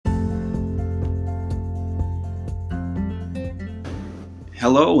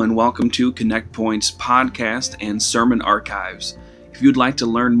Hello and welcome to Connect Point's podcast and sermon archives. If you'd like to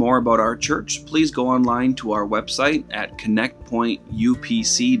learn more about our church, please go online to our website at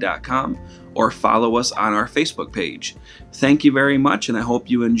connectpointupc.com or follow us on our Facebook page. Thank you very much, and I hope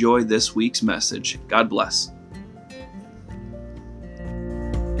you enjoy this week's message. God bless.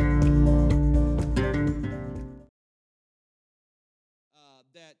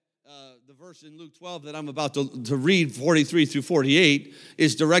 The verse in Luke 12 that I'm about to read, 43 through 48,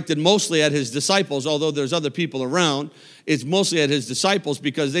 is directed mostly at his disciples, although there's other people around. It's mostly at his disciples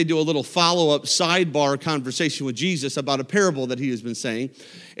because they do a little follow-up sidebar conversation with Jesus about a parable that he has been saying.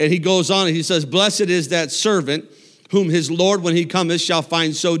 And he goes on and he says, "Blessed is that servant whom his Lord, when he cometh, shall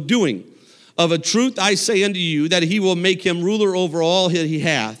find so doing. Of a truth I say unto you, that he will make him ruler over all that he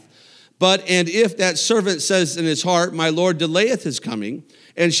hath. And if that servant says in his heart, My Lord delayeth his coming,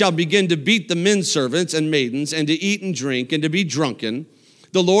 and shall begin to beat the men servants and maidens, and to eat and drink, and to be drunken,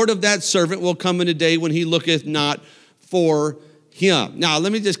 the Lord of that servant will come in a day when he looketh not for him." Now,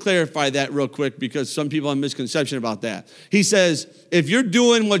 let me just clarify that real quick, because some people have a misconception about that. He says, if you're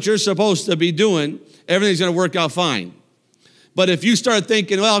doing what you're supposed to be doing, everything's going to work out fine. But if you start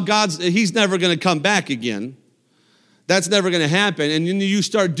thinking, well, he's never going to come back again, that's never going to happen, and then you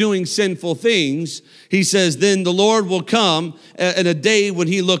start doing sinful things, he says, then the Lord will come in a day when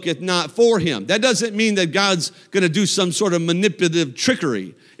he looketh not for him. That doesn't mean that God's going to do some sort of manipulative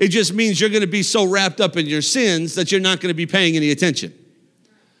trickery. It just means you're going to be so wrapped up in your sins that you're not going to be paying any attention.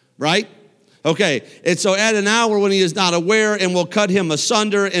 Right? Okay, and so at an hour when he is not aware, and will cut him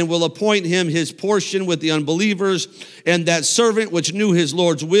asunder, and will appoint him his portion with the unbelievers, and that servant which knew his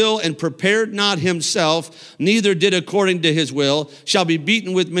Lord's will, and prepared not himself, neither did according to his will, shall be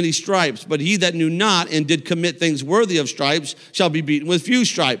beaten with many stripes. But he that knew not, and did commit things worthy of stripes, shall be beaten with few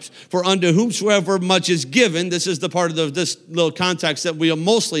stripes. For unto whomsoever much is given, this is the part of this little context that we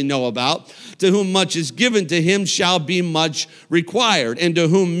mostly know about, to whom much is given, to him shall be much required. And to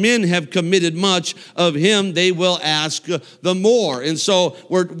whom men have committed much, of him they will ask the more. And so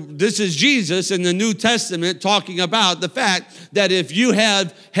this is Jesus in the New Testament talking about the fact that if you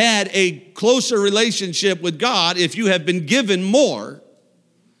have had a closer relationship with God, if you have been given more,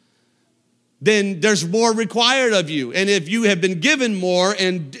 then there's more required of you. And if you have been given more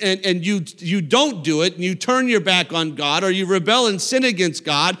and you don't do it, and you turn your back on God, or you rebel and sin against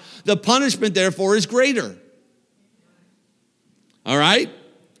God, the punishment therefore is greater. All right?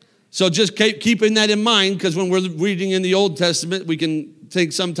 So just keeping that in mind, because when we're reading in the Old Testament, we can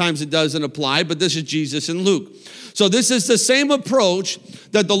think sometimes it doesn't apply, but this is Jesus in Luke. So this is the same approach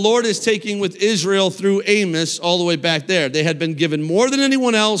that the Lord is taking with Israel through Amos all the way back there. They had been given more than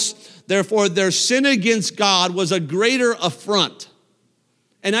anyone else, therefore their sin against God was a greater affront.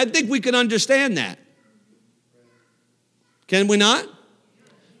 And I think we can understand that. Can we not?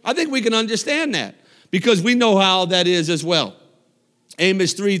 I think we can understand that, because we know how that is as well.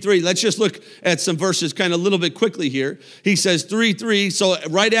 Amos 3:3. Let's just look at some verses kind of a little bit quickly here. He says 3:3. So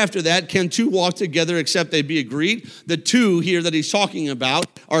right after that, can two walk together except they be agreed? The two here that he's talking about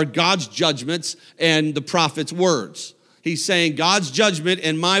are God's judgments and the prophet's words. He's saying God's judgment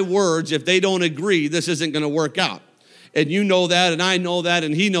and my words, if they don't agree, this isn't going to work out. And you know that, and I know that,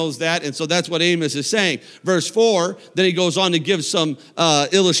 and he knows that, and so that's what Amos is saying. Verse 4, then he goes on to give some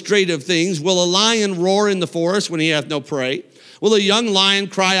illustrative things. Will a lion roar in the forest when he hath no prey? Will a young lion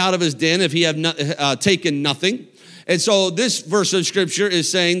cry out of his den if he have taken nothing? And so this verse of Scripture is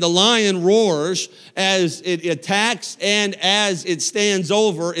saying the lion roars as it attacks and as it stands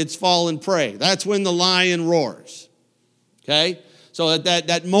over its fallen prey. That's when the lion roars. Okay? So at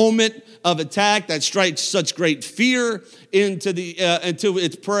that moment of attack that strikes such great fear into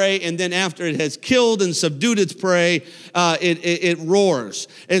its prey, and then after it has killed and subdued its prey, it roars.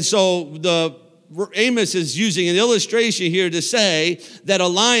 And so Amos is using an illustration here to say that a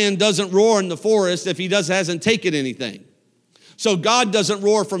lion doesn't roar in the forest if he hasn't taken anything. So God doesn't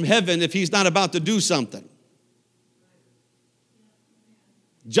roar from heaven if he's not about to do something.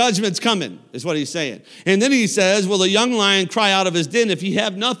 Judgment's coming, is what he's saying. And then he says, will a young lion cry out of his den if he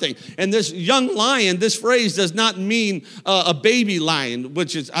have nothing? And this young lion, this phrase does not mean a baby lion,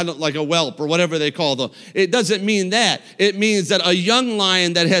 which is, like a whelp or whatever they call them. It doesn't mean that. It means that a young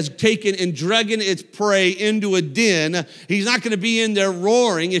lion that has taken and dragged its prey into a den, he's not going to be in there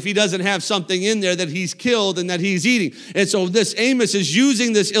roaring if he doesn't have something in there that he's killed and that he's eating. And so this Amos is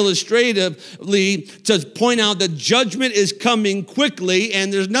using this illustratively to point out that judgment is coming quickly,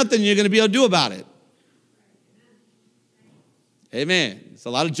 and there's nothing you're going to be able to do about it. Amen. It's a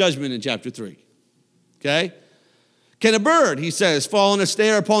lot of judgment in chapter 3. Okay? Can a bird, he says, fall in a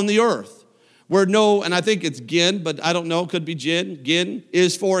snare upon the earth, where no, and I think it's gin, but I don't know, could be gin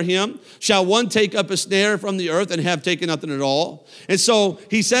is for him. Shall one take up a snare from the earth and have taken nothing at all? And so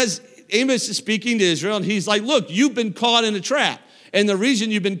he says, Amos is speaking to Israel, and he's like, look, you've been caught in a trap. And the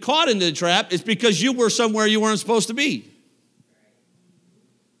reason you've been caught in the trap is because you were somewhere you weren't supposed to be.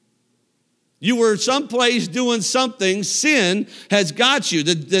 You were someplace doing something. Sin has got you.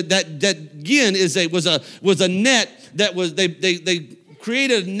 That gin was a net that was they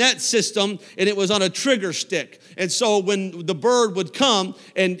created a net system, and it was on a trigger stick. And so when the bird would come,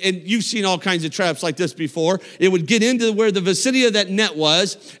 and you've seen all kinds of traps like this before, it would get into where the vicinity of that net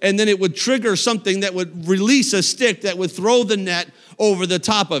was, and then it would trigger something that would release a stick that would throw the net over the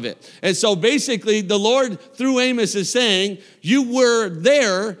top of it. And so basically the Lord through Amos is saying, you were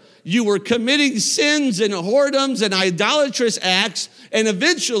there, you were committing sins and whoredoms and idolatrous acts, and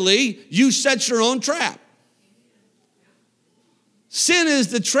eventually you set your own trap. Sin is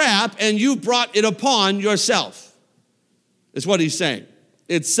the trap, and you brought it upon yourself. That's what he's saying.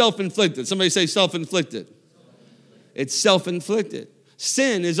 It's self-inflicted. Somebody say self-inflicted. It's self-inflicted.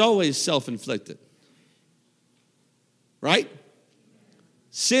 Sin is always self-inflicted. Right?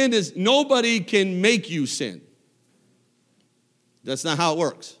 Sin is, nobody can make you sin. That's not how it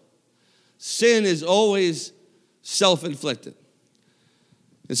works. Sin is always self-inflicted.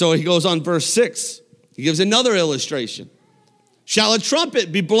 And so he goes on verse 6. He gives another illustration. Shall a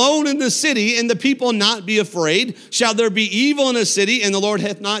trumpet be blown in the city and the people not be afraid? Shall there be evil in a city and the Lord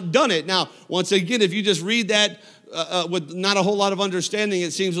hath not done it? Now, once again, if you just read that with not a whole lot of understanding,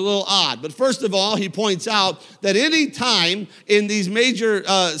 it seems a little odd. But first of all, he points out that any time in these major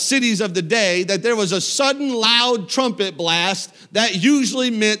cities of the day that there was a sudden loud trumpet blast, that usually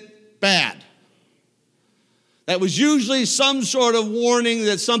meant bad. That was usually some sort of warning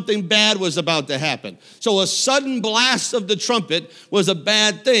that something bad was about to happen. So a sudden blast of the trumpet was a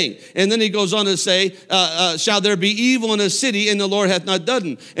bad thing. And then he goes on to say, shall there be evil in a city and the Lord hath not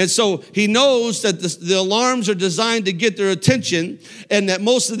done? And so he knows that the alarms are designed to get their attention, and that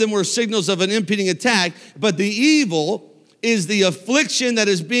most of them were signals of an impending attack. But the evil is the affliction that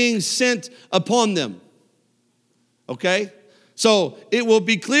is being sent upon them. Okay? So it will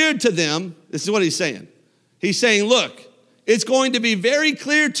be clear to them, this is what he's saying. He's saying, look, it's going to be very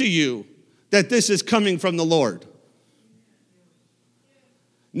clear to you that this is coming from the Lord.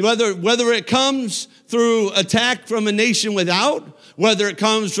 Whether it comes through attack from a nation without, whether it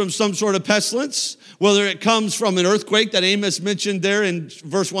comes from some sort of pestilence, whether it comes from an earthquake that Amos mentioned there in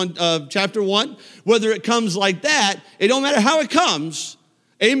verse 1 of chapter 1, whether it comes like that, it don't matter how it comes.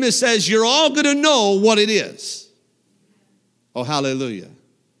 Amos says you're all going to know what it is. Oh, hallelujah.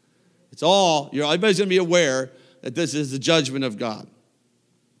 Everybody's going to be aware that this is the judgment of God.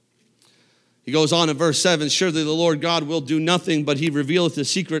 He goes on in verse 7, surely the Lord God will do nothing, but he revealeth the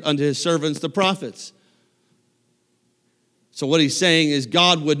secret unto his servants, the prophets. So what he's saying is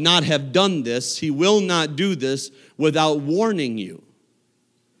God would not have done this. He will not do this without warning you.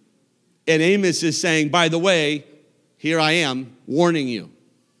 And Amos is saying, by the way, here I am warning you.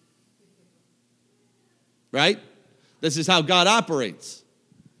 Right? This is how God operates.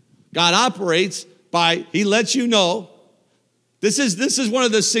 God operates by, he lets you know. This is one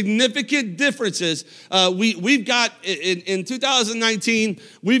of the significant differences. We've got, in 2019,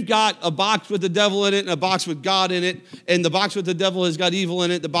 we've got a box with the devil in it and a box with God in it. And the box with the devil has got evil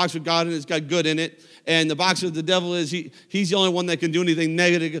in it. The box with God in it has got good in it. And the box with the devil is, he's the only one that can do anything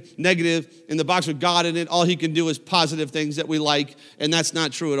negative. And the box with God in it, all he can do is positive things that we like. And that's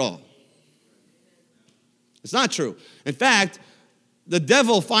not true at all. It's not true. In fact, the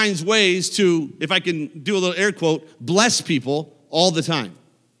devil finds ways to, if I can do a little air quote, bless people all the time.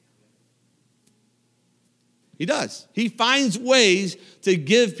 He does. He finds ways to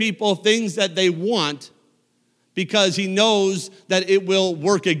give people things that they want because he knows that it will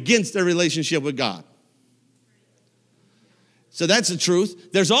work against their relationship with God. So that's the truth.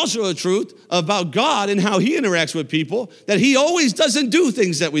 There's also a truth about God and how he interacts with people, that he always doesn't do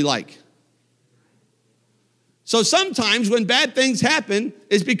things that we like. So sometimes when bad things happen,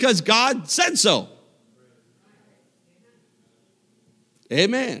 it's because God said so.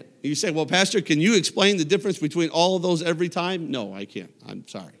 Amen. You say, well, Pastor, can you explain the difference between all of those every time? No, I can't. I'm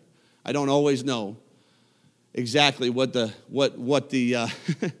sorry. I don't always know exactly what's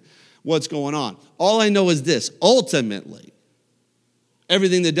going on. All I know is this. Ultimately,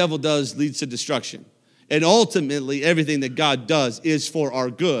 everything the devil does leads to destruction. And ultimately, everything that God does is for our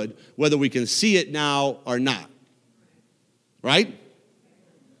good, whether we can see it now or not. Right?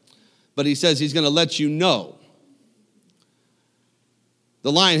 But he says he's going to let you know.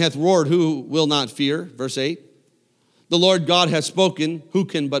 The lion hath roared, who will not fear? Verse 8. The Lord God hath spoken, who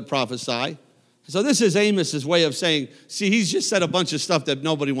can but prophesy? So this is Amos's way of saying, see, he's just said a bunch of stuff that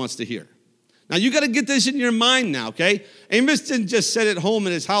nobody wants to hear. Now, you got to get this in your mind now, okay? Amos didn't just sit at home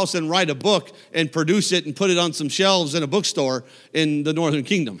in his house and write a book and produce it and put it on some shelves in a bookstore in the northern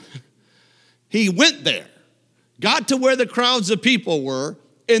kingdom. He went there, got to where the crowds of people were,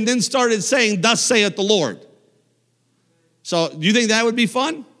 and then started saying, thus saith the Lord. So do you think that would be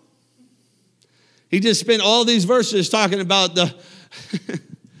fun? He just spent all these verses talking about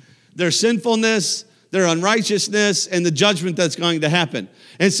their sinfulness, their unrighteousness, and the judgment that's going to happen.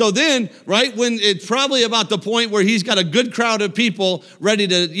 And so then, right, when it's probably about the point where he's got a good crowd of people ready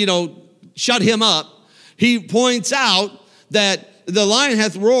to, shut him up, he points out that the lion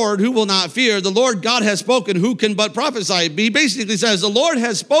hath roared, who will not fear? The Lord God has spoken, who can but prophesy? He basically says, the Lord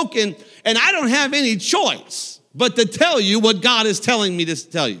has spoken, and I don't have any choice but to tell you what God is telling me to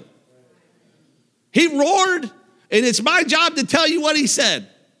tell you. He roared, and it's my job to tell you what he said.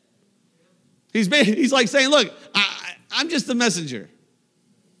 He's like saying, look, I'm just the messenger.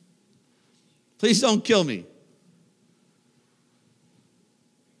 Please don't kill me.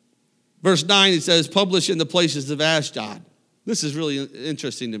 Verse 9, it says, publish in the places of Ashdod. This is really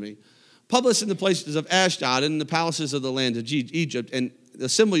interesting to me. Publish in the places of Ashdod and in the palaces of the land of Egypt, and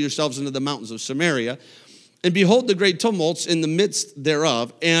assemble yourselves into the mountains of Samaria, and behold the great tumults in the midst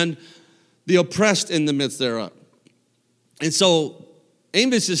thereof, and the oppressed in the midst thereof. And so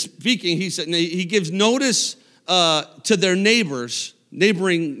Amos is speaking. He said he gives notice to their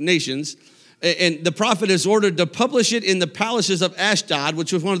neighboring nations, and the prophet is ordered to publish it in the palaces of Ashdod,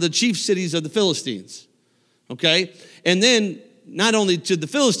 which was one of the chief cities of the Philistines. Okay? And then not only to the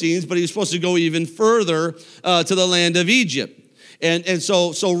Philistines, but he was supposed to go even further to the land of Egypt. And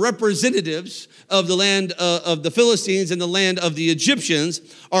so representatives of the land of the Philistines and the land of the Egyptians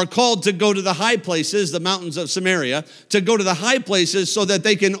are called to go to the high places, the mountains of Samaria, to go to the high places so that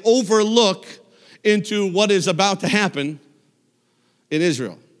they can overlook into what is about to happen in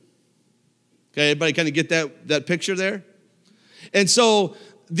Israel. Okay, everybody kind of get that picture there? And so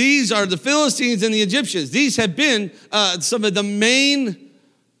these are the Philistines and the Egyptians. These have been some of the main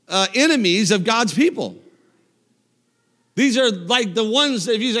enemies of God's people. These are like the ones,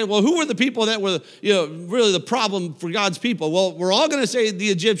 if you say, well, who were the people that were, really the problem for God's people? Well, we're all going to say the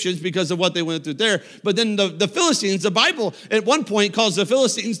Egyptians because of what they went through there. But then the Philistines, the Bible at one point calls the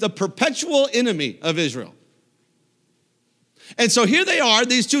Philistines the perpetual enemy of Israel. And so here they are.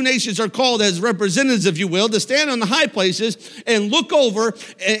 These two nations are called as representatives, if you will, to stand on the high places and look over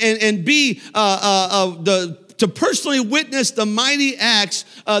and be to personally witness the mighty acts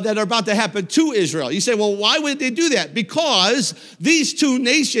that are about to happen to Israel. You say, well, why would they do that? Because these two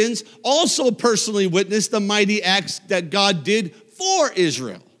nations also personally witnessed the mighty acts that God did for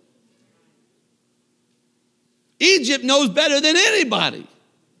Israel. Egypt knows better than anybody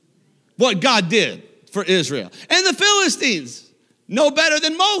what God did for Israel. And the Philistines know better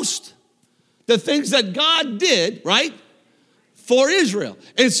than most the things that God did, right, for Israel.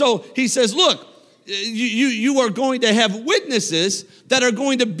 And so he says, look, you are going to have witnesses that are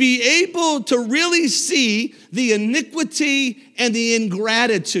going to be able to really see the iniquity and the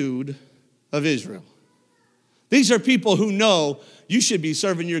ingratitude of Israel. These are people who know you should be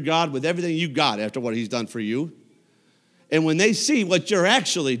serving your God with everything you got after what he's done for you. And when they see what you're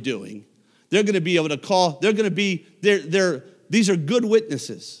actually doing, they're going to be able to call, these are good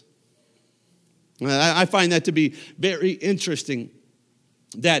witnesses. I find that to be very interesting,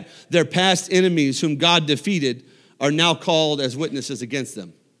 that their past enemies whom God defeated are now called as witnesses against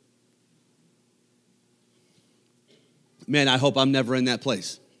them. Man, I hope I'm never in that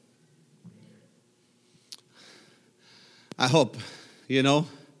place. I hope, I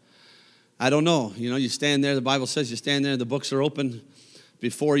don't know. You stand there, the Bible says you stand there, the books are open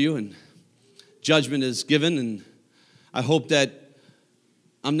before you, and judgment is given, and I hope that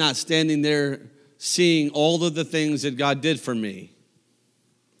I'm not standing there seeing all of the things that God did for me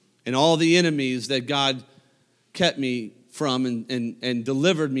and all the enemies that God kept me from and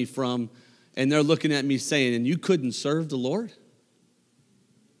delivered me from, and they're looking at me saying, and you couldn't serve the Lord?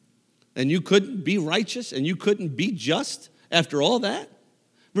 And you couldn't be righteous? And you couldn't be just after all that?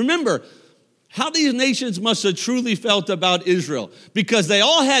 Remember how these nations must have truly felt about Israel, because they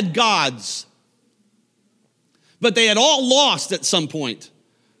all had gods, but they had all lost at some point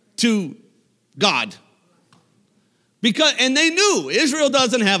to God. And they knew Israel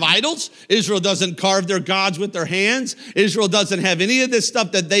doesn't have idols. Israel doesn't carve their gods with their hands. Israel doesn't have any of this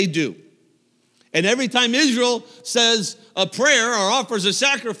stuff that they do. And every time Israel says a prayer or offers a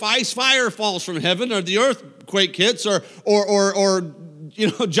sacrifice, fire falls from heaven, or the earthquake hits, or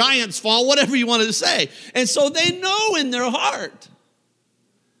giants fall, whatever you wanted to say. And so they know in their heart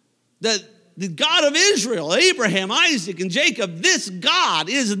that the God of Israel, Abraham, Isaac, and Jacob, this God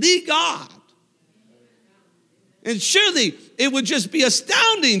is the God. And surely it would just be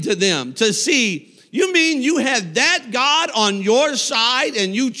astounding to them to see, you mean you had that God on your side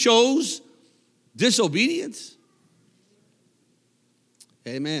and you chose disobedience?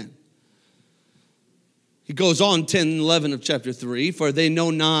 Amen. He goes on, 10 and 11 of chapter 3, for they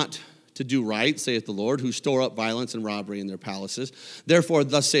know not to do right, saith the Lord, who store up violence and robbery in their palaces. Therefore,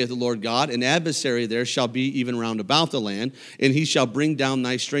 thus saith the Lord God, an adversary there shall be even round about the land, and he shall bring down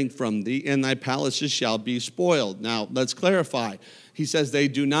thy strength from thee, and thy palaces shall be spoiled. Now, let's clarify. He says they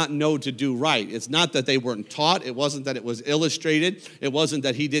do not know to do right. It's not that they weren't taught. It wasn't that it was illustrated. It wasn't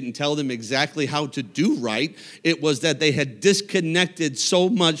that he didn't tell them exactly how to do right. It was that they had disconnected so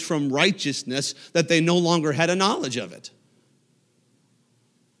much from righteousness that they no longer had a knowledge of it.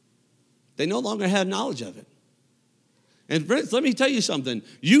 They no longer have knowledge of it. And friends, let me tell you something.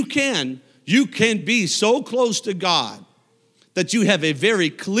 You can be so close to God that you have a very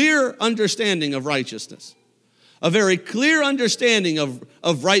clear understanding of righteousness, a very clear understanding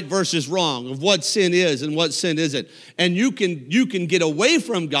of right versus wrong, of what sin is and what sin isn't. And you can get away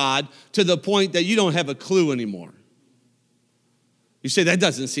from God to the point that you don't have a clue anymore. You say, that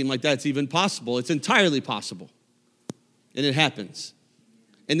doesn't seem like that's even possible. It's entirely possible. And it happens.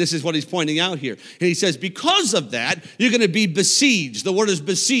 And this is what he's pointing out here. And he says, because of that, you're going to be besieged. The word is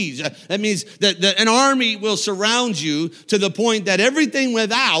besieged. That means that an army will surround you to the point that everything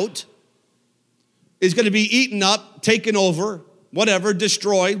without is going to be eaten up, taken over, whatever,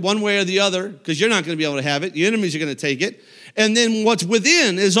 destroyed one way or the other, because you're not going to be able to have it. The enemies are going to take it. And then what's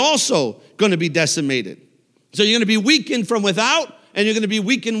within is also going to be decimated. So you're going to be weakened from without, and you're going to be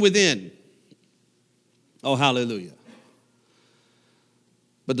weakened within. Oh, hallelujah.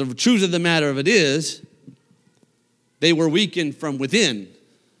 But the truth of the matter of it is, they were weakened from within,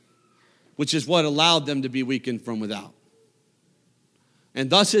 which is what allowed them to be weakened from without. And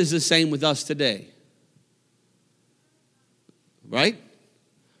thus is the same with us today. Right?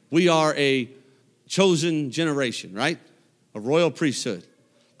 We are a chosen generation, right? A royal priesthood,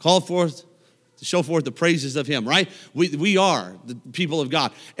 called forth to show forth the praises of him, right? We are the people of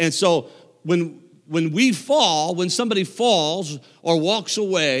God. And so when we fall, when somebody falls or walks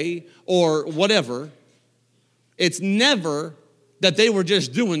away or whatever, it's never that they were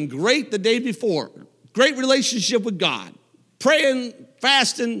just doing great the day before. Great relationship with God. Praying,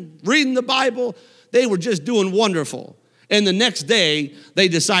 fasting, reading the Bible. They were just doing wonderful. And the next day, they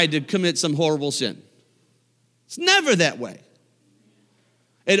decide to commit some horrible sin. It's never that way.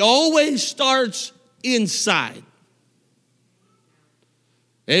 It always starts inside.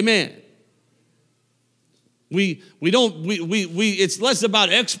 Amen. It's less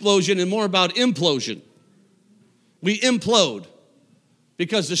about explosion and more about implosion. We implode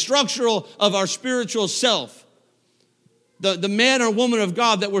because the structure of our spiritual self, the man or woman of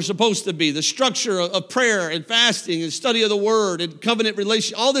God that we're supposed to be, the structure of prayer and fasting and study of the word and covenant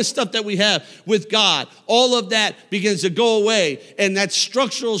relation, all this stuff that we have with God, all of that begins to go away. And that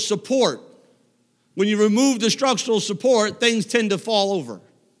structural support, when you remove the structural support, things tend to fall over.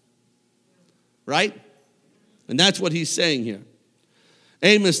 Right? And that's what he's saying here.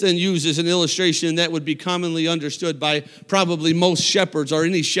 Amos then uses an illustration that would be commonly understood by probably most shepherds or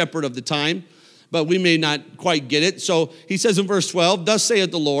any shepherd of the time, but we may not quite get it. So he says in verse 12, thus saith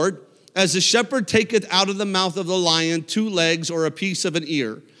the Lord, as the shepherd taketh out of the mouth of the lion 2 legs or a piece of an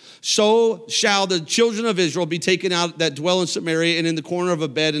ear, so shall the children of Israel be taken out that dwell in Samaria and in the corner of a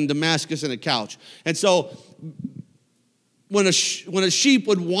bed in Damascus and a couch. And so when a sheep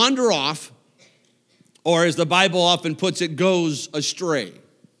would wander off, or as the Bible often puts it, goes astray,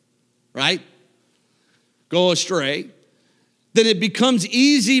 right? Go astray. Then it becomes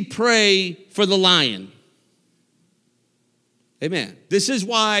easy prey for the lion. Amen. This is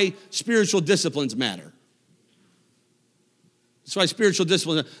why spiritual disciplines matter. That's why spiritual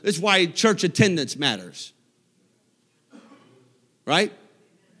discipline, that's why church attendance matters. Right?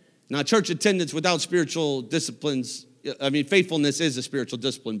 Now, church attendance without spiritual disciplines, faithfulness is a spiritual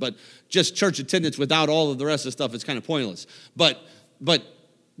discipline, but just church attendance without all of the rest of the stuff is kind of pointless. But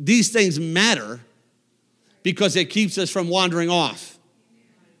these things matter because it keeps us from wandering off.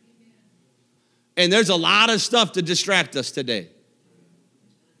 And there's a lot of stuff to distract us today.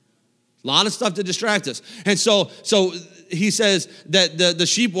 A lot of stuff to distract us. And so he says that the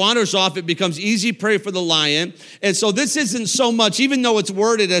sheep wanders off, it becomes easy prey for the lion. And so this isn't so much, even though it's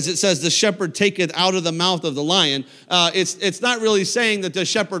worded as it says, the shepherd taketh out of the mouth of the lion, it's not really saying that the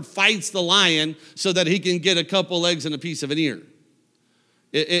shepherd fights the lion so that he can get a couple legs and a piece of an ear.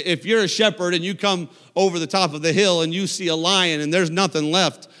 If you're a shepherd and you come over the top of the hill and you see a lion and there's nothing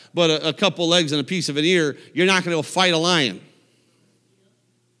left but a couple legs and a piece of an ear, you're not going to go fight a lion.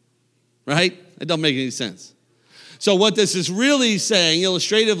 Right? It don't make any sense. So what this is really saying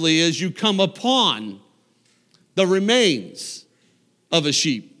illustratively is you come upon the remains of a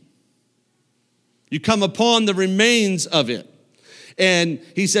sheep. You come upon the remains of it. And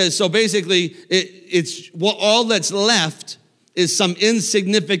he says, so basically, it's all that's left is some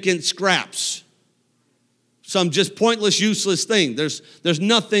insignificant scraps. Some just pointless, useless thing. There's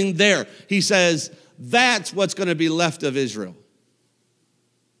nothing there. He says, that's what's going to be left of Israel.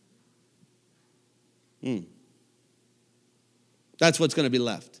 That's what's going to be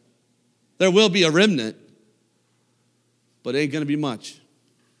left. There will be a remnant, but it ain't going to be much.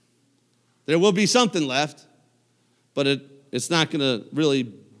 There will be something left, but it's not going to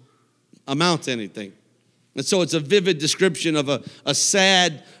really amount to anything. And so it's a vivid description of a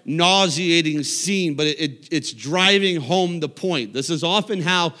sad, nauseating scene, but it's driving home the point. This is often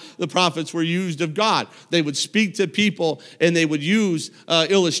how the prophets were used of God. They would speak to people and they would use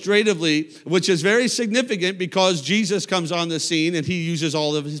illustratively, which is very significant because Jesus comes on the scene and he uses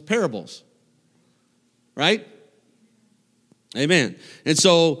all of his parables. Right? Amen. And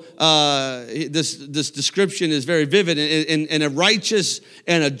so this description is very vivid. And a righteous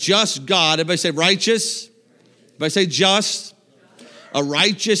and a just God, everybody say righteous. Everybody say just. A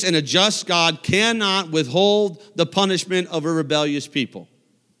righteous and a just God cannot withhold the punishment of a rebellious people.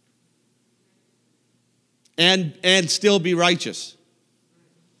 And still be righteous.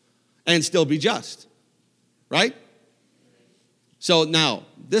 And still be just. Right? So now,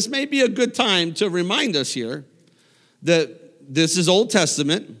 this may be a good time to remind us here that this is Old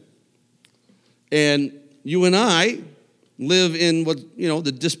Testament, and you and I live in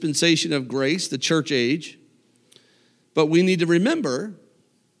the dispensation of grace, the church age. But we need to remember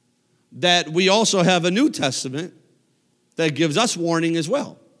that we also have a New Testament that gives us warning as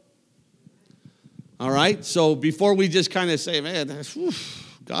well. All right? So before we just kind of say, man,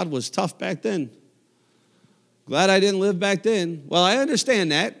 God was tough back then. Glad I didn't live back then. Well, I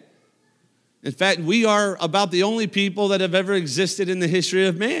understand that. In fact, we are about the only people that have ever existed in the history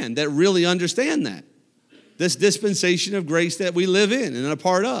of man that really understand that. This dispensation of grace that we live in and are a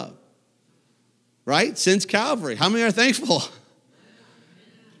part of. Right? Since Calvary. How many are thankful?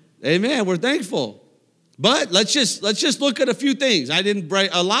 Amen. We're thankful. But let's just look at a few things. I didn't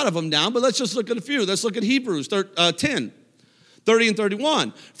break a lot of them down, but let's just look at a few. Let's look at Hebrews 10, 30 and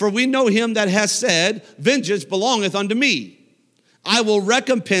 31. For we know him that has said, vengeance belongeth unto me. I will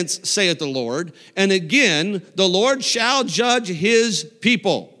recompense, saith the Lord. And again, the Lord shall judge his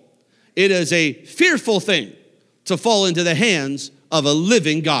people. It is a fearful thing to fall into the hands of a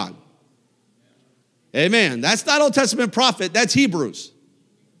living God. Amen. That's not Old Testament prophet. That's Hebrews.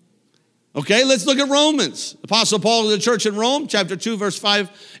 Okay, let's look at Romans. Apostle Paul to the church in Rome, chapter 2, verse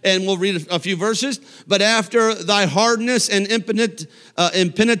 5, and we'll read a few verses. But after thy hardness and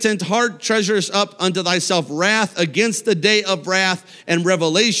impenitent heart treasures up unto thyself wrath against the day of wrath and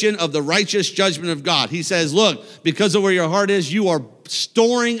revelation of the righteous judgment of God. He says, look, because of where your heart is, you are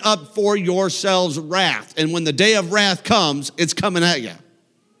storing up for yourselves wrath. And when the day of wrath comes, it's coming at you.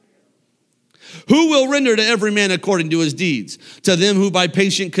 Who will render to every man according to his deeds? To them who by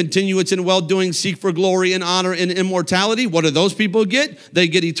patient continuance in well-doing seek for glory and honor and immortality. What do those people get? They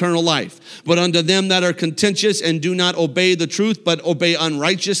get eternal life. But unto them that are contentious and do not obey the truth, but obey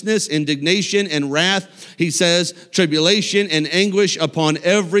unrighteousness, indignation, and wrath, he says, tribulation and anguish upon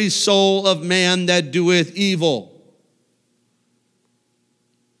every soul of man that doeth evil.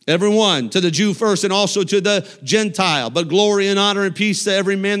 Everyone, to the Jew first and also to the Gentile. But glory and honor and peace to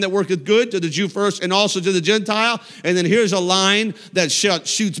every man that worketh good, to the Jew first and also to the Gentile. And then here's a line that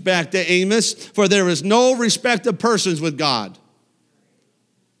shoots back to Amos. For there is no respect of persons with God.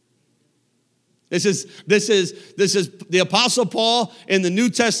 This is the Apostle Paul in the New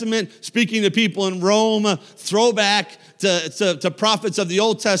Testament speaking to people in Rome, throwback to prophets of the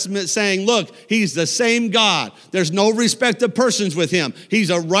Old Testament saying, look, he's the same God. There's no respect of persons with him. He's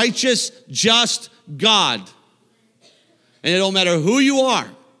a righteous, just God. And it don't matter who you are.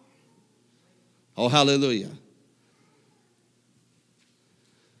 Oh, hallelujah.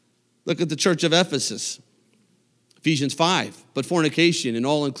 Look at the church of Ephesus. Ephesians 5, but fornication and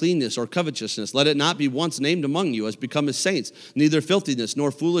all uncleanness or covetousness, let it not be once named among you as becometh saints, neither filthiness, nor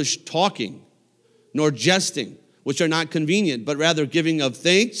foolish talking, nor jesting, which are not convenient, but rather giving of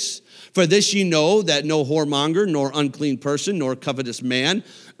thanks. For this ye know, that no whoremonger, nor unclean person, nor covetous man,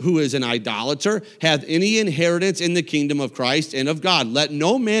 who is an idolater, hath any inheritance in the kingdom of Christ and of God. Let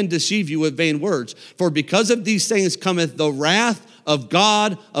no man deceive you with vain words, for because of these things cometh the wrath of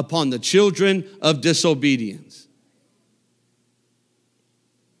God upon the children of disobedience.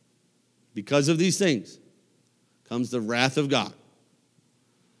 Because of these things comes the wrath of God.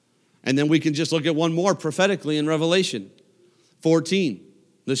 And then we can just look at one more prophetically in Revelation 14.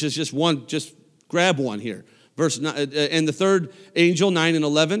 This is just one, just grab one here. Verse 9, and the third angel, 9 and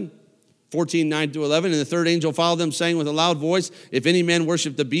 11, 14, 9 to 11, and the third angel followed them, saying with a loud voice, if any man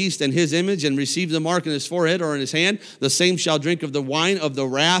worship the beast and his image and receive the mark in his forehead or in his hand, the same shall drink of the wine of the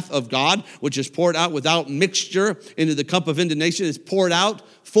wrath of God, which is poured out without mixture into the cup of indignation. It's poured out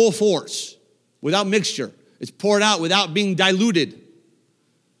full force, without mixture. It's poured out without being diluted.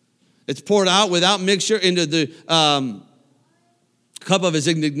 It's poured out without mixture into the cup of his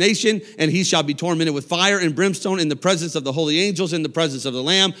indignation, and he shall be tormented with fire and brimstone in the presence of the holy angels, in the presence of the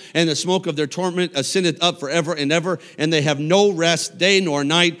Lamb, and the smoke of their torment ascendeth up forever and ever, and they have no rest day nor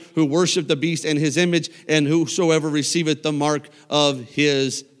night who worship the beast and his image, and whosoever receiveth the mark of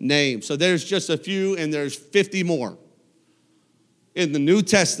his name. So there's just a few, and there's 50 more in the New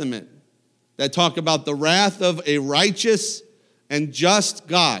Testament that talk about the wrath of a righteous and just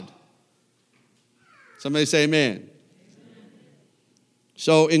God. Somebody say amen.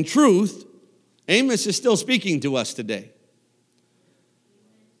 So in truth, Amos is still speaking to us today.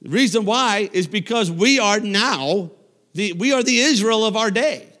 The reason why is because we are now, we are the Israel of our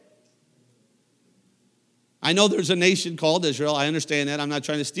day. I know there's a nation called Israel. I understand that. I'm not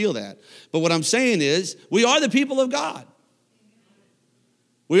trying to steal that. But what I'm saying is, we are the people of God.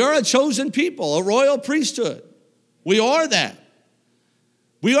 We are a chosen people, a royal priesthood. We are that.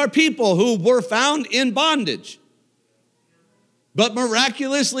 We are people who were found in bondage, but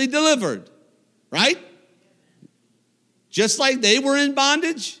miraculously delivered, right? Just like they were in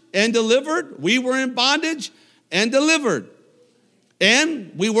bondage and delivered, we were in bondage and delivered.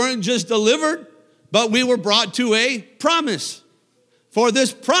 And we weren't just delivered, but we were brought to a promise. For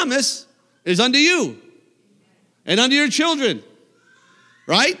this promise is unto you and unto your children,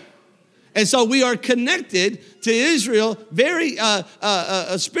 right? And so we are connected to Israel very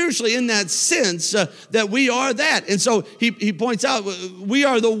spiritually in that sense that we are that. And so he points out we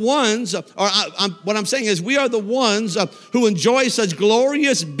are the ones, what I'm saying is we are the ones who enjoy such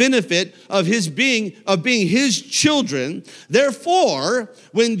glorious benefit of being his children. Therefore,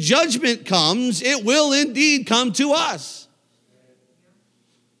 when judgment comes, it will indeed come to us.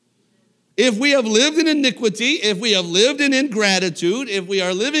 If we have lived in iniquity, if we have lived in ingratitude, if we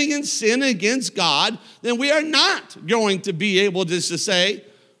are living in sin against God, then we are not going to be able just to say,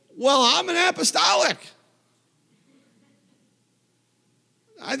 well, I'm an apostolic.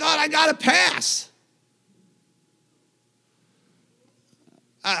 I thought I got a pass.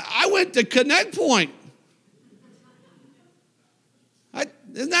 I went to Connect Point.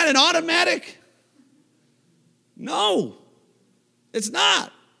 Isn't that an automatic? No, it's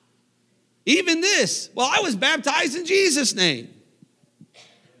not. Even this, well, I was baptized in Jesus' name.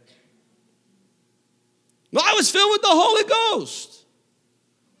 Well, I was filled with the Holy Ghost.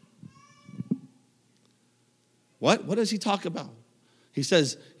 What? What does he talk about? He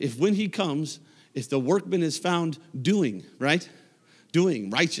says, if when he comes, if the workman is found doing, right? Doing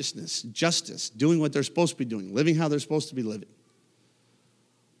righteousness, justice, doing what they're supposed to be doing, living how they're supposed to be living.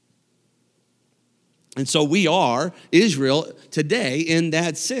 And so we are Israel today in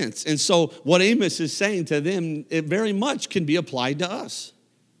that sense. And so what Amos is saying to them, it very much can be applied to us.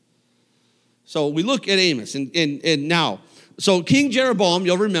 So we look at Amos and now, so King Jeroboam,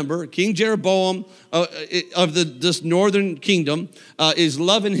 you'll remember, King Jeroboam of this northern kingdom is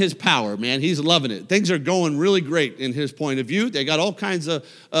loving his power, man. He's loving it. Things are going really great in his point of view. They got all kinds of,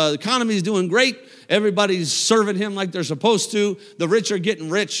 the economy's doing great. Everybody's serving him like they're supposed to. The rich are getting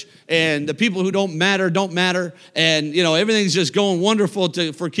rich, and the people who don't matter. And, you know, everything's just going wonderful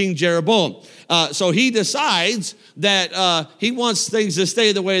for King Jeroboam. So he decides that he wants things to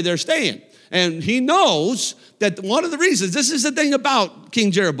stay the way they're staying. And he knows that one of the reasons, this is the thing about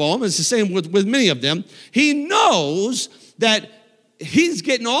King Jeroboam, it's the same with many of them, he knows that he's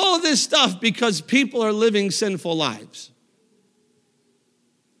getting all of this stuff because people are living sinful lives.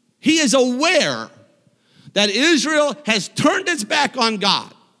 He is aware that Israel has turned its back on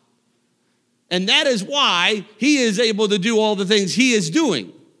God. And that is why he is able to do all the things he is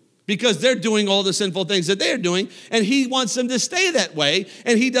doing. Because they're doing all the sinful things that they're doing, and he wants them to stay that way,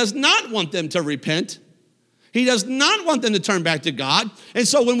 and he does not want them to repent. He does not want them to turn back to God. And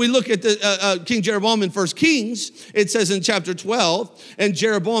so when we look at the King Jeroboam in 1 Kings, it says in chapter 12, and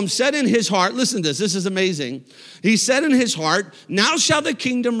Jeroboam said in his heart, listen to this is amazing. He said in his heart, now shall the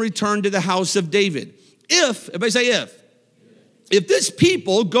kingdom return to the house of David. If, everybody say if this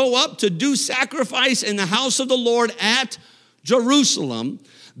people go up to do sacrifice in the house of the Lord at Jerusalem,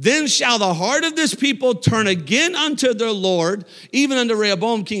 then shall the heart of this people turn again unto their Lord, even unto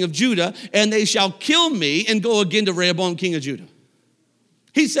Rehoboam king of Judah, and they shall kill me and go again to Rehoboam king of Judah.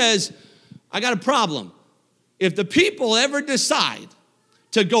 He says, I got a problem. If the people ever decide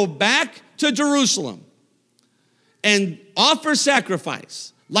to go back to Jerusalem and offer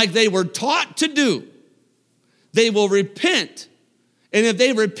sacrifice like they were taught to do, they will repent. And if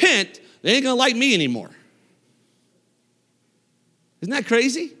they repent, they ain't gonna like me anymore. Isn't that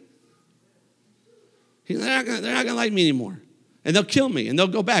crazy? They're not gonna like me anymore. And they'll kill me and they'll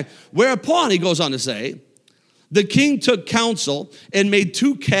go back. Whereupon, he goes on to say, the king took counsel and made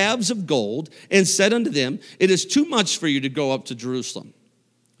 2 calves of gold and said unto them, it is too much for you to go up to Jerusalem.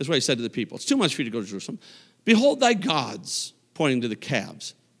 That's what he said to the people. It's too much for you to go to Jerusalem. Behold thy gods, pointing to the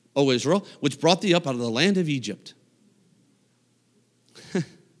calves, O Israel, which brought thee up out of the land of Egypt.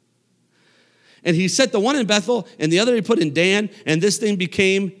 And he set the one in Bethel, and the other he put in Dan, and this thing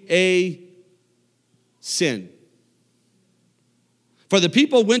became a sin. For the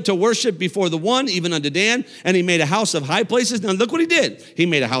people went to worship before the one, even unto Dan, and he made a house of high places. Now look what he did. He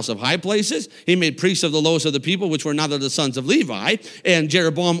made a house of high places. He made priests of the lowest of the people, which were not of the sons of Levi. And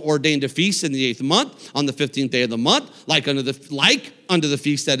Jeroboam ordained a feast in the 8th month, on the 15th day of the month, like unto the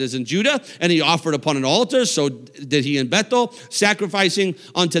feast that is in Judah. And he offered upon an altar, so did he in Bethel, sacrificing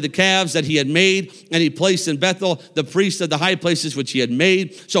unto the calves that he had made. And he placed in Bethel the priests of the high places which he had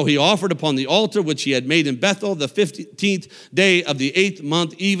made. So he offered upon the altar which he had made in Bethel the 15th day of the 8th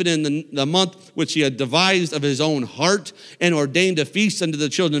month, even in the month which he had devised of his own heart, and ordained a feast unto the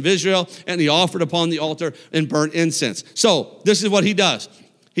children of Israel. And he offered upon the altar and burnt incense. So this is what he does.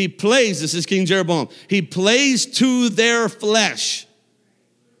 He plays, this is King Jeroboam, he plays to their flesh.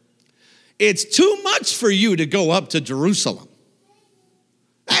 It's too much for you to go up to Jerusalem.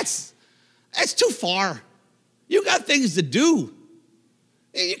 That's too far. You got things to do.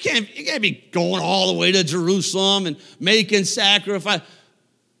 You can't be going all the way to Jerusalem and making sacrifice.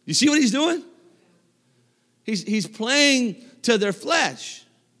 You see what he's doing? He's playing to their flesh.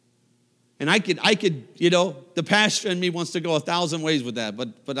 And I could, the pastor in me wants to go 1,000 ways with that,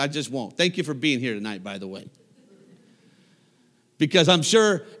 but I just won't. Thank you for being here tonight, by the way. Because I'm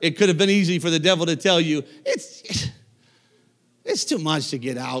sure it could have been easy for the devil to tell you, it's too much to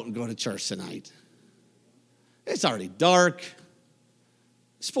get out and go to church tonight. It's already dark.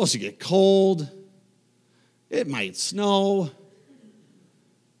 It's supposed to get cold. It might snow.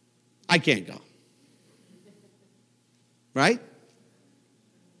 I can't go. Right?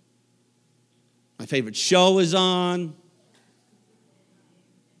 My favorite show is on.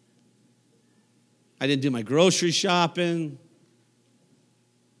 I didn't do my grocery shopping.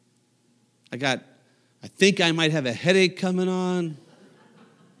 I think I might have a headache coming on.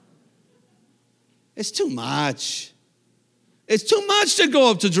 It's too much. It's too much to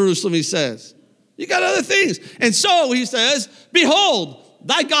go up to Jerusalem, he says. You got other things. And so he says, behold,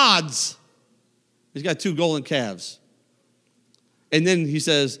 thy gods. He's got 2 golden calves. And then he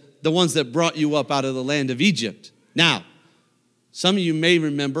says, the ones that brought you up out of the land of Egypt. Now, some of you may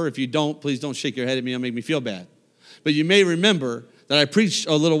remember, if you don't, please don't shake your head at me, it'll make me feel bad. But you may remember that I preached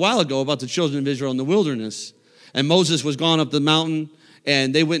a little while ago about the children of Israel in the wilderness. And Moses was gone up the mountain,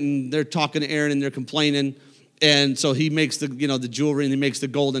 and they went and they're talking to Aaron and they're complaining. And so he makes the jewelry and he makes the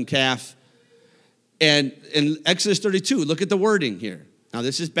golden calf. And in Exodus 32, look at the wording here. Now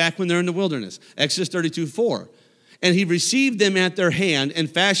this is back when they're in the wilderness. Exodus 32:4. And he received them at their hand and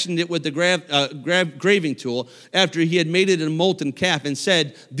fashioned it with the graving tool after he had made it a molten calf and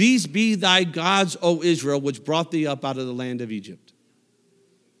said, these be thy gods, O Israel, which brought thee up out of the land of Egypt.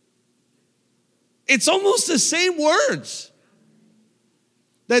 It's almost the same words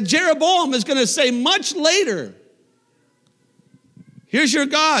that Jeroboam is going to say much later. Here's your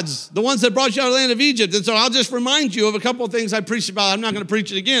gods, the ones that brought you out of the land of Egypt. And so I'll just remind you of a couple of things I preached about. I'm not going to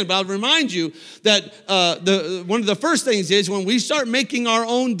preach it again, but I'll remind you that one of the first things is when we start making our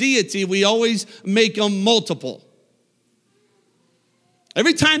own deity, we always make them multiple.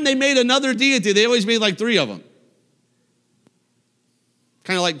 Every time they made another deity, they always made like 3 of them.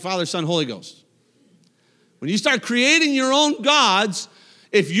 Kind of like Father, Son, Holy Ghost. When you start creating your own gods,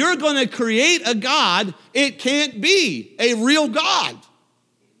 if you're going to create a God, it can't be a real God.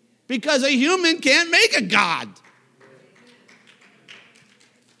 Because a human can't make a God.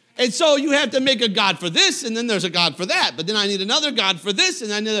 And so you have to make a God for this, and then there's a God for that. But then I need another God for this,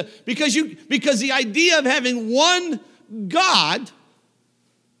 and I need because the idea of having one God,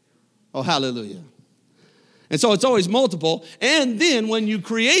 oh, hallelujah. And so it's always multiple. And then when you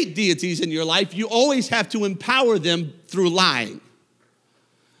create deities in your life, you always have to empower them through lying.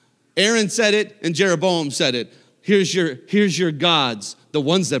 Aaron said it, and Jeroboam said it. Here's your gods, the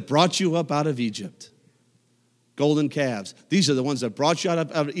ones that brought you up out of Egypt. Golden calves. These are the ones that brought you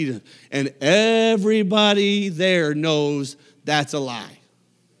out of Egypt. And everybody there knows that's a lie.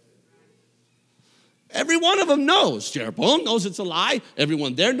 Every one of them knows. Jeroboam knows it's a lie.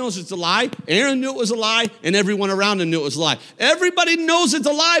 Everyone there knows it's a lie. Aaron knew it was a lie, and everyone around him knew it was a lie. Everybody knows it's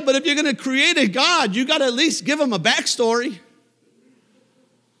a lie, but if you're going to create a God, you got to at least give him a backstory.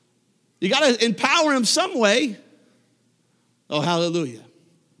 You got to empower him some way. Oh, hallelujah.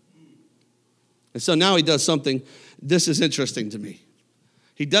 And so now he does something. This is interesting to me.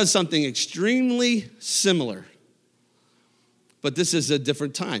 He does something extremely similar. But this is a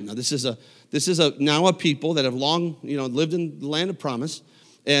different time. Now, this is now a people that have long, lived in the land of promise,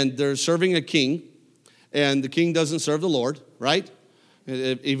 and they're serving a king, and the king doesn't serve the Lord, right?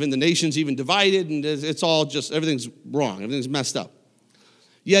 Even the nation's even divided, and it's all just, everything's wrong, everything's messed up.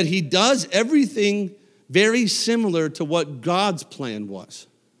 Yet he does everything very similar to what God's plan was.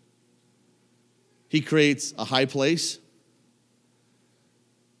 He creates a high place,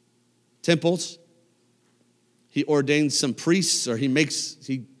 temples. He ordains some priests, or he makes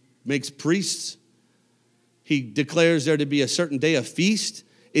priests. He declares there to be a certain day of feast.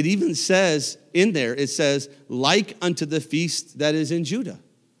 It even says in there, it says, like unto the feast that is in Judah.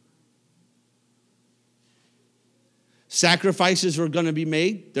 Sacrifices were going to be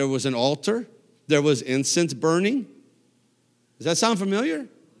made. There was an altar. There was incense burning. Does that sound familiar?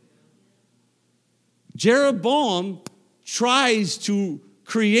 Jeroboam tries to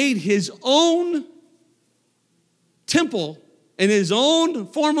create his own temple and his own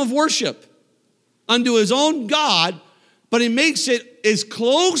form of worship unto his own God, but he makes it as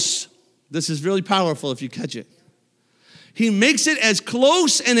close. This is really powerful if you catch it. He makes it as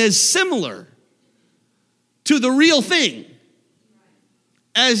close and as similar to the real thing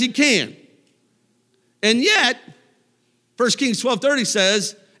as he can. And yet, 1 Kings 12:30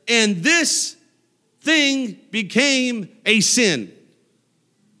 says, and this thing became a sin.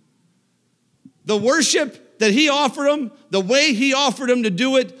 The worship that he offered him, the way he offered him to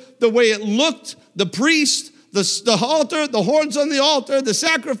do it, the way it looked, the priest, the altar, the horns on the altar, the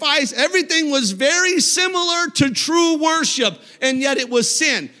sacrifice, everything was very similar to true worship, and yet it was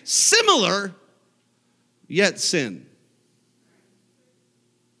sin. Similar, yet sin.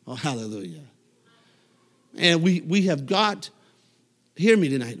 Oh, hallelujah. And we have got, hear me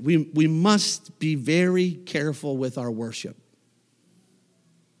tonight, we must be very careful with our worship.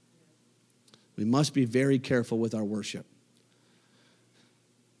 We must be very careful with our worship.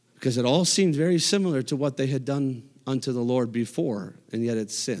 Because it all seems very similar to what they had done unto the Lord before, and yet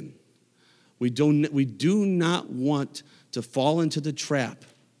it's sin. We do not want to fall into the trap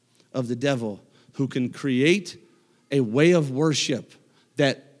of the devil, who can create a way of worship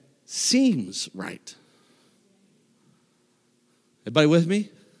that seems right. Everybody with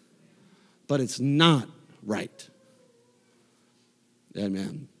me? But it's not right.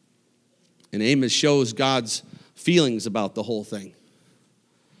 Amen. And Amos shows God's feelings about the whole thing.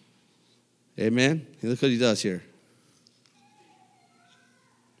 Amen. Look what he does here.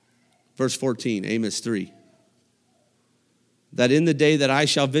 Verse 14, Amos 3. That in the day that I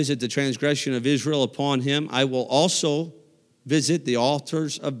shall visit the transgression of Israel upon him, I will also visit the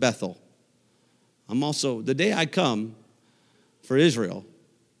altars of Bethel. The day I come for Israel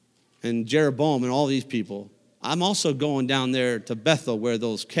and Jeroboam and all these people, I'm also going down there to Bethel where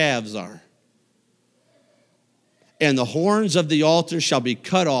those calves are. And the horns of the altar shall be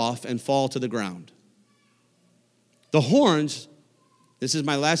cut off and fall to the ground. The horns, this is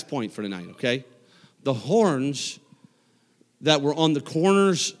my last point for tonight, okay? The horns that were on the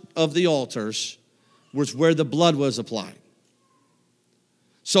corners of the altars was where the blood was applied.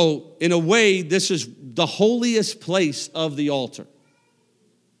 So, in a way, this is the holiest place of the altar.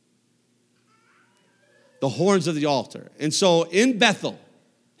 The horns of the altar. And so, in Bethel,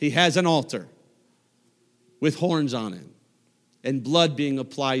 he has an altar with horns on it and blood being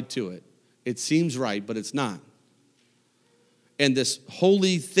applied to it. It seems right, but it's not. And this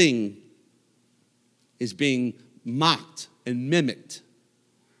holy thing is being mocked and mimicked.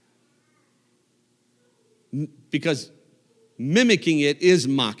 Because mimicking it is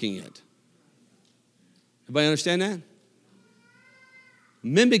mocking it. Everybody understand that?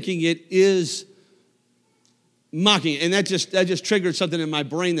 Mimicking it is Mocking. And that just triggered something in my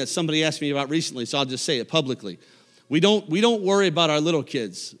brain that somebody asked me about recently, so I'll just say it publicly. We don't worry about our little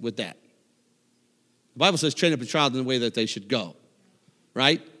kids with that. The Bible says train up a child in the way that they should go,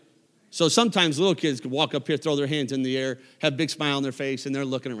 right? So sometimes little kids can walk up here, throw their hands in the air, have a big smile on their face, and they're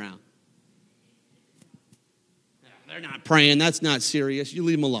looking around. They're not praying. That's not serious. You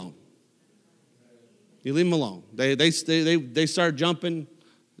leave them alone. You leave them alone. They start jumping.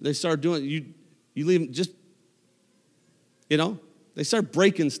 They start doing, you leave them, just, they start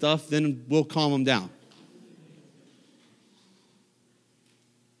breaking stuff, then we'll calm them down.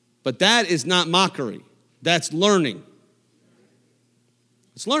 But that is not mockery. That's learning.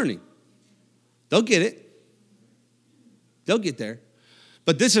 It's learning. They'll get it. They'll get there.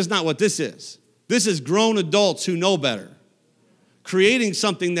 But this is not what this is. This is grown adults who know better, creating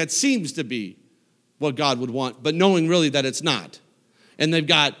something that seems to be what God would want, but knowing really that it's not. And they've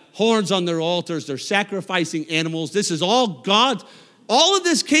got horns on their altars. They're sacrificing animals. This is all God. All of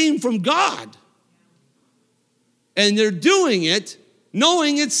this came from God. And they're doing it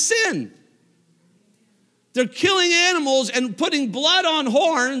knowing it's sin. They're killing animals and putting blood on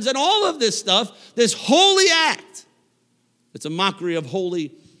horns and all of this stuff, this holy act. It's a mockery of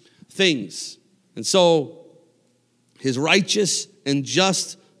holy things. And so his righteous and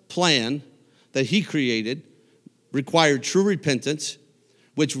just plan that he created required true repentance,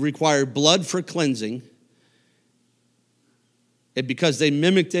 which required blood for cleansing. And because they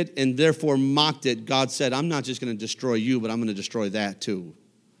mimicked it and therefore mocked it, God said, I'm not just going to destroy you, but I'm going to destroy that too.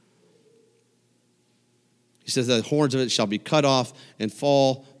 He says the horns of it shall be cut off and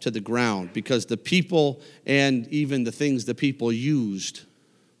fall to the ground, because the people and even the things the people used.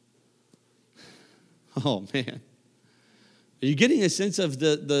 Oh, man. Are you getting a sense of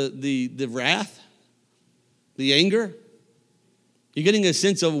the wrath? The anger? You getting a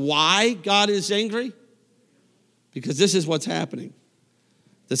sense of why God is angry? Because this is what's happening.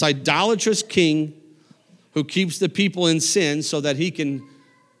 This idolatrous king who keeps the people in sin so that he can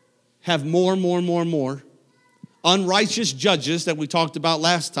have more. Unrighteous judges that we talked about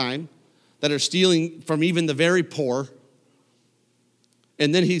last time that are stealing from even the very poor.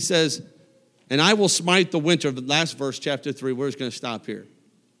 And then he says, and I will smite the winter, the last verse, chapter 3, we're just going to stop here.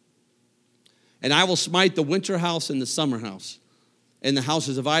 And I will smite the winter house and the summer house, and the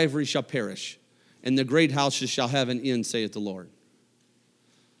houses of ivory shall perish, and the great houses shall have an end, saith the Lord.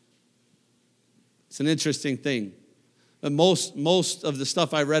 It's an interesting thing. But most of the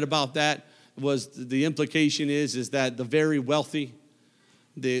stuff I read about that was the implication is that the very wealthy,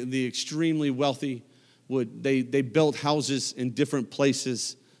 the extremely wealthy, they built houses in different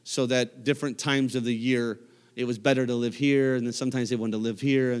places so that different times of the year it was better to live here, and then sometimes they wanted to live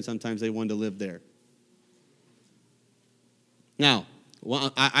here, and sometimes they wanted to live there. Now,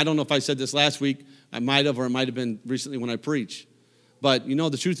 I don't know if I said this last week. I might have, or it might have been recently when I preached. But,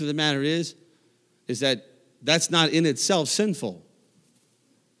 the truth of the matter is that that's not in itself sinful.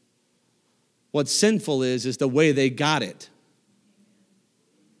 What's sinful is the way they got it.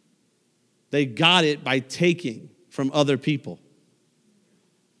 They got it by taking from other people.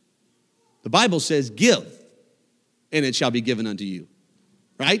 The Bible says, give, and it shall be given unto you.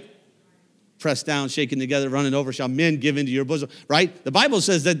 Right? Pressed down, shaken together, running over, shall men give into your bosom. Right? The Bible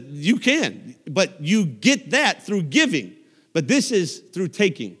says that you can, but you get that through giving. But this is through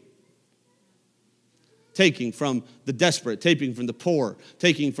taking. Taking from the desperate, taking from the poor,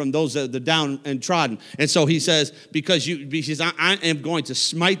 taking from those that are down and trodden. And so he says, because I am going to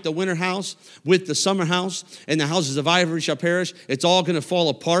smite the winter house with the summer house, and the houses of ivory shall perish. It's all going to fall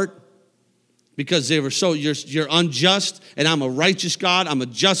apart because they were you're unjust, and I'm a righteous God. I'm a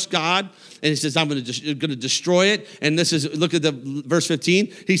just God. And he says, I'm going to destroy it. And this is, look at the verse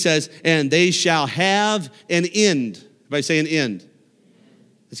 15. He says, and they shall have an end. Everybody say an end.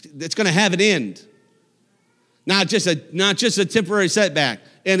 It's going to have an end. Not just a temporary setback,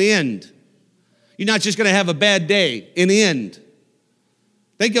 an end. You're not just going to have a bad day, an end.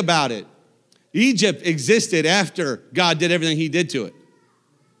 Think about it. Egypt existed after God did everything he did to it.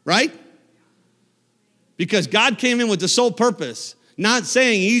 Right? Because God came in with the sole purpose, not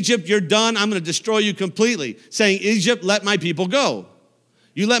saying, Egypt, you're done, I'm going to destroy you completely. Saying, Egypt, let my people go.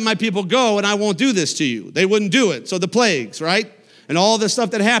 You let my people go and I won't do this to you. They wouldn't do it. So the plagues, right? And all the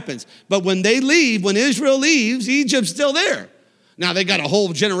stuff that happens. But when they leave, when Israel leaves, Egypt's still there. Now, they got a whole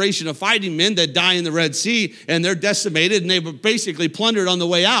generation of fighting men that die in the Red Sea, and they're decimated, and they were basically plundered on the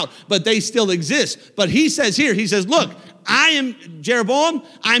way out, but they still exist. But he says here, he says, look, Jeroboam,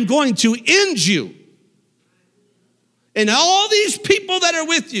 I'm going to end you. And all these people that are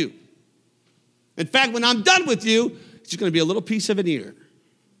with you. In fact, when I'm done with you, it's just going to be a little piece of an ear.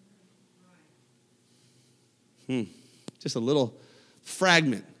 Just a little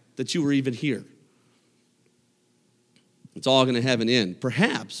fragment that you were even here. It's all going to have an end.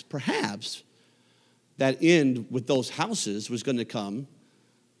 Perhaps that end with those houses was going to come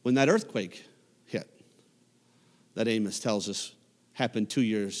when that earthquake hit that Amos tells us happened 2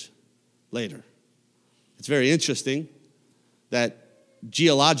 years later. It's very interesting that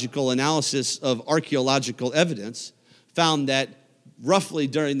geological analysis of archaeological evidence found that roughly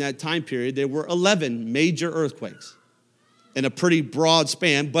during that time period, there were 11 major earthquakes in a pretty broad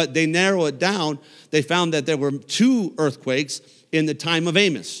span, but they narrow it down. They found that there were 2 earthquakes in the time of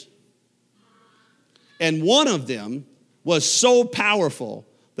Amos. And one of them was so powerful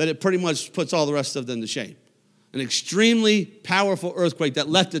that it pretty much puts all the rest of them to shame. An extremely powerful earthquake that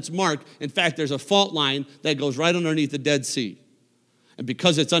left its mark. In fact, there's a fault line that goes right underneath the Dead Sea. And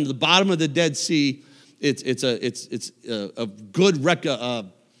because it's under the bottom of the Dead Sea, it's a good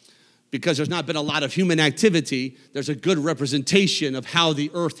because there's not been a lot of human activity, there's a good representation of how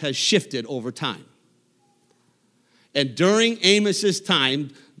the earth has shifted over time. And during Amos's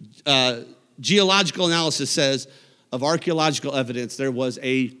time, geological analysis says of archaeological evidence, there was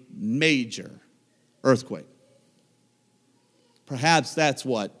a major earthquake. Perhaps that's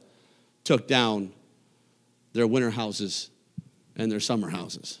what took down their winter houses and their summer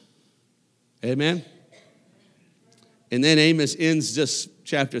houses. Amen? And then Amos ends just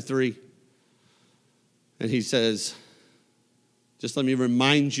chapter 3. And he says, just let me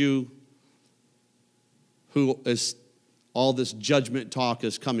remind you who is all this judgment talk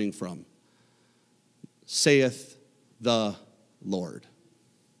is coming from. Saith the Lord.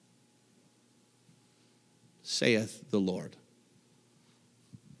 Saith the Lord.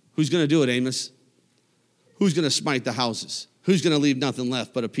 Who's going to do it, Amos? Who's going to smite the houses? Who's going to leave nothing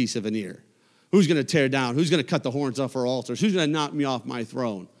left but a piece of an ear? Who's going to tear down? Who's going to cut the horns off our altars? Who's going to knock me off my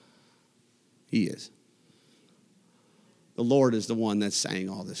throne? He is. The Lord is the one that's saying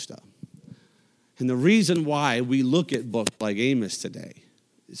all this stuff. And the reason why we look at books like Amos today,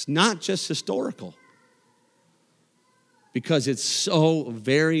 it's not just historical, because it's so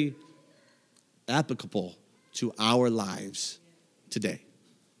very applicable to our lives today.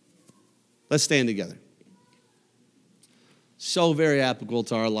 Let's stand together. So very applicable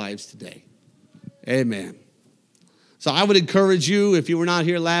to our lives today. Amen. So I would encourage you, if you were not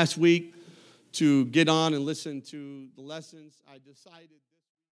here last week, to get on and listen to the lessons. I decided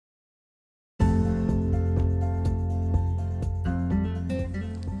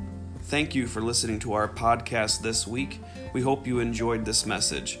Thank you for listening to our podcast this week. We hope you enjoyed this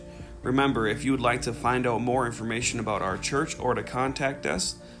message. Remember, if you would like to find out more information about our church or to contact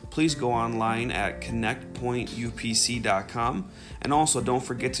us, please go online at connectpointupc.com. And also don't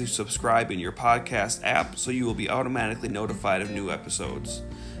forget to subscribe in your podcast app so you will be automatically notified of new episodes.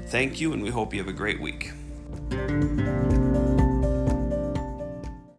 Thank you, and we hope you have a great week.